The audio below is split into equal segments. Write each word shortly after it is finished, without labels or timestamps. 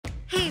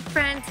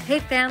friends, hey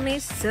family,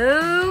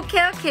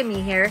 SoCal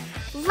Kimmy here.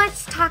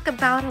 Let's talk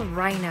about a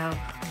rhino.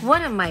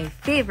 One of my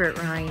favorite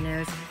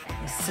rhinos,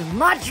 the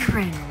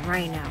Sumatran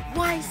rhino.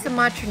 Why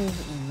Sumatran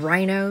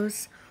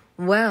rhinos?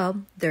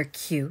 Well, they're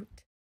cute.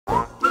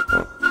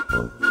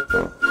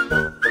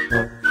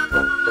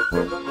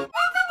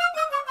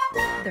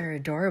 They're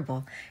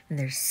adorable and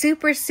they're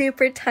super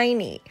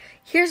tiny.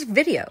 Here's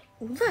video.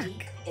 Look.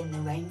 Deep in the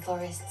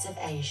rainforests of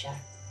Asia,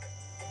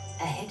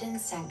 a hidden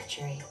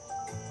sanctuary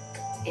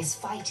is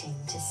fighting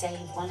to save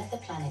one of the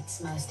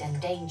planet's most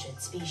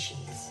endangered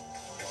species.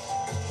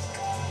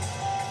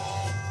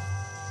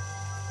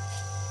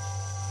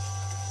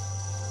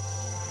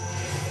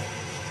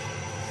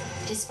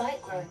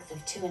 Despite growth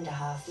of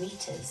 2.5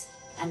 meters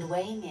and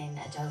weighing in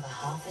at over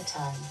half a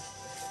ton,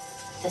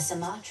 the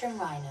Sumatran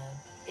rhino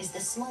is the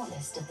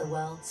smallest of the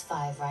world's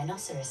 5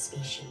 rhinoceros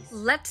species.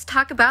 Let's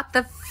talk about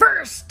the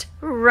first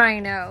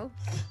rhino.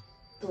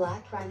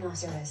 Black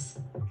rhinoceros.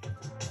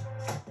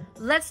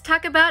 Let's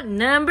talk about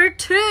number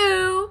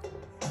 2.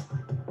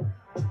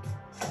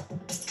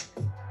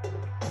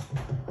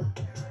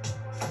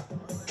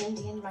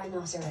 Indian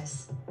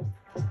rhinoceros.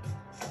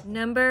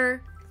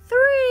 Number 3.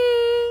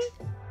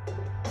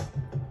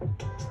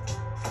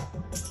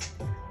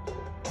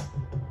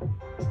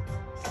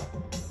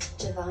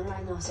 Javan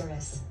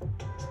rhinoceros.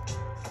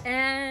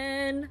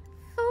 And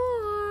 4.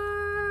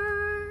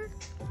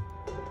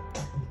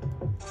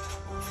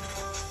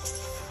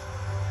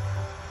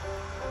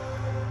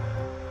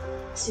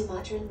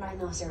 Sumatran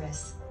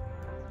rhinoceros.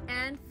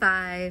 And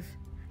 5.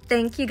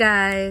 Thank you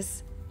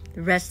guys.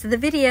 The rest of the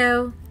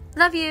video.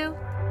 Love you.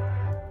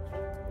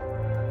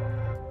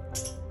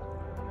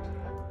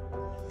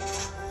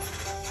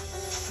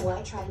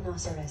 White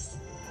rhinoceros.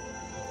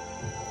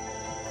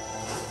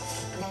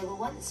 They were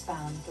once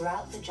found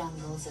throughout the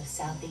jungles of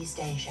Southeast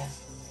Asia.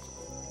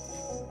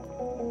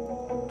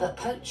 But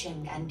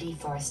poaching and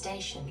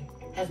deforestation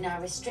have now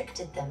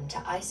restricted them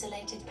to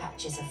isolated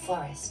patches of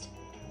forest,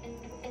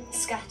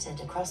 scattered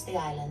across the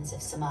islands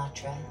of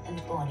Sumatra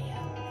and Borneo.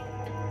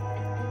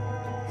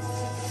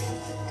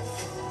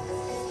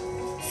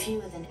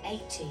 Fewer than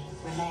 80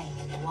 remain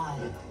in the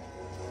wild.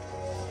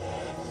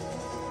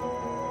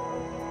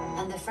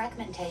 And the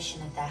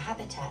fragmentation of their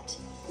habitat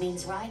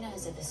means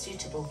rhinos of a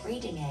suitable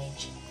breeding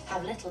age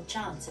have little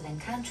chance of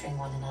encountering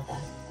one another,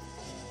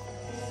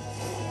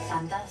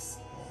 and thus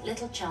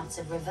little chance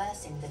of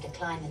reversing the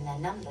decline in their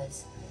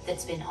numbers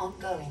that's been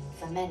ongoing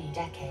for many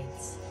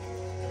decades.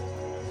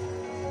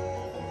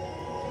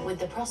 With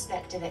the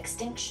prospect of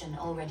extinction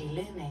already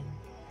looming,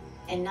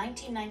 in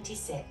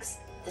 1996,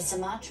 the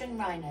Sumatran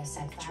rhino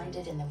sanctuary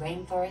founded in the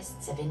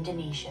rainforests of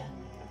Indonesia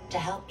to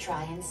help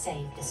try and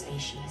save the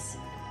species.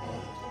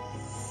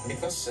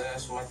 Because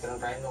Sumatran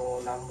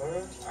rhino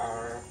number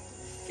are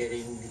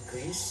getting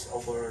decreased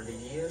over the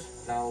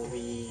years, now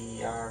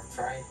we are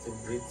trying to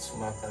breed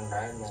Sumatran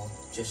rhino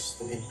just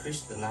to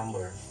increase the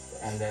number,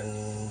 and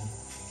then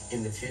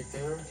in the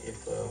future,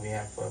 if we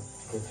have a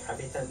good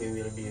habitat, we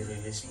will be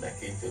released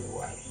back into the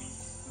wild.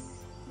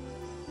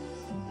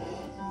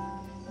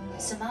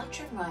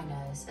 Sumatran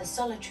rhinos are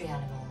solitary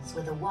animals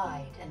with a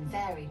wide and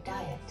varied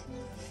diet.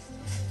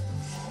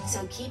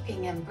 So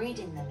keeping and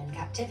breeding them in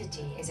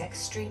captivity is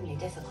extremely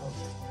difficult.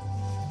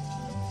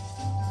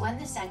 When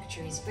the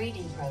sanctuary's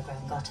breeding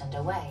program got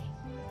underway,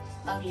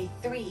 only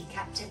 3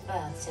 captive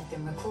births had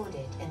been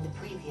recorded in the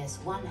previous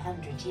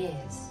 100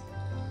 years.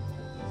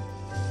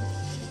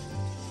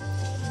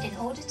 In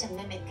order to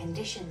mimic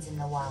conditions in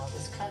the wild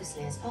as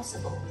closely as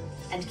possible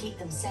and keep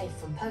them safe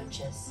from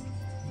poachers,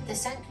 the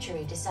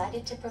sanctuary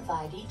decided to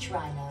provide each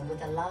rhino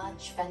with a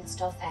large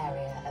fenced-off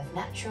area of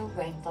natural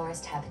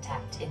rainforest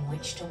habitat in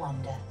which to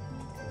wander.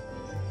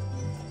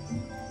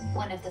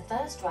 One of the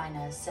first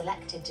rhinos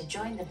selected to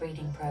join the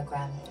breeding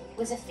program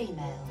was a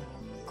female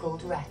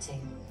called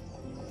Ratu.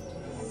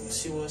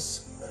 She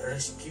was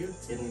rescued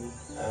in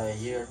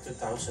year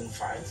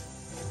 2005.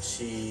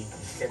 She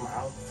came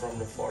out from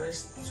the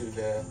forest to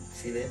the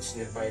village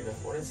nearby the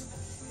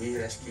forest. We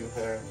rescued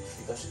her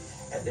because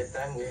at that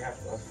time we have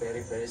a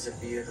very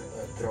severe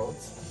drought.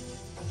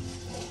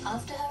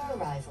 After her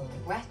arrival,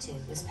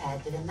 Ratu was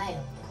paired with a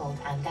male called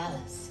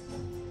Andalas.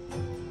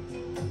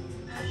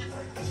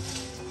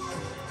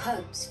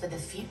 Hopes for the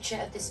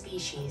future of the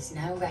species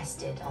now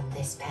rested on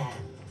this pair.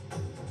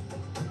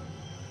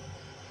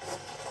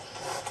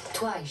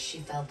 Twice she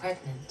fell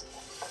pregnant,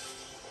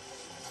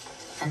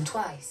 and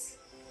twice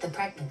the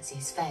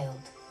pregnancies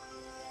failed.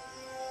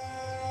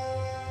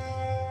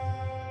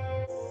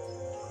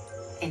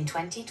 In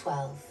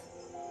 2012,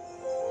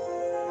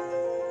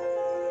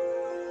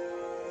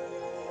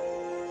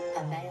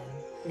 a male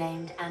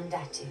named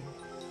Andatu,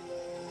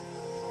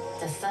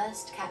 the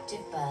first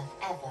captive birth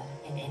ever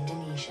in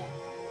Indonesia.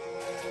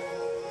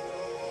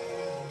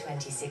 In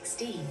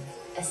 2016,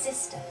 a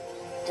sister,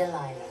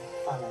 Delilah,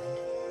 followed.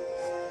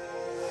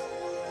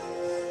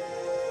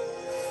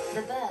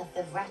 The birth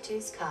of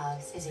Ratu's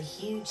calves is a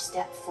huge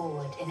step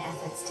forward in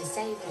efforts to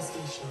save the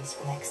species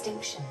from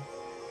extinction.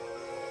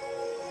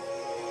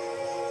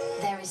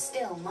 There is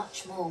still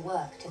much more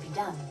work to be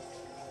done,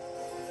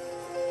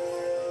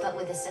 But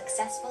with a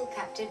successful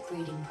captive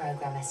breeding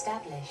program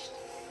established,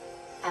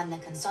 and the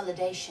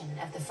consolidation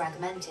of the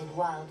fragmented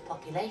wild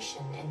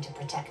population into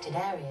protected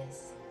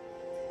areas,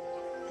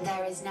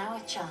 there is now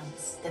a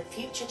chance that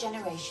future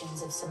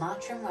generations of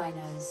Sumatran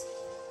rhinos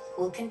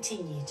will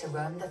continue to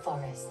roam the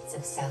forests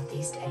of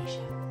Southeast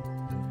Asia.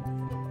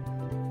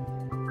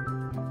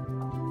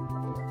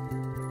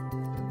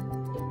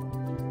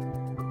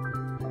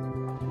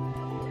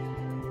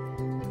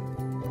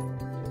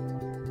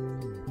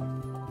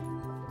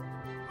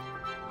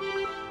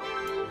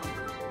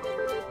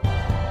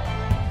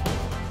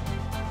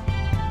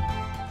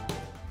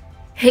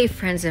 Hey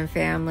friends and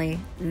family,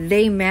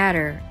 they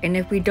matter, and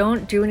if we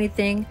don't do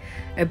anything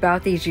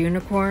about these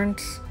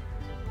unicorns,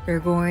 they're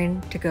going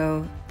to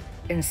go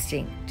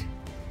extinct.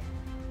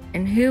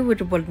 And who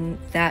would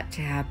want that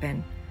to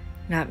happen?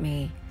 Not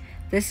me.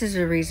 This is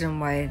the reason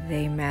why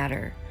they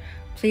matter.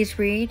 Please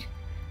read.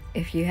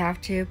 If you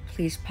have to,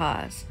 please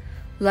pause.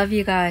 Love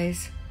you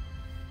guys.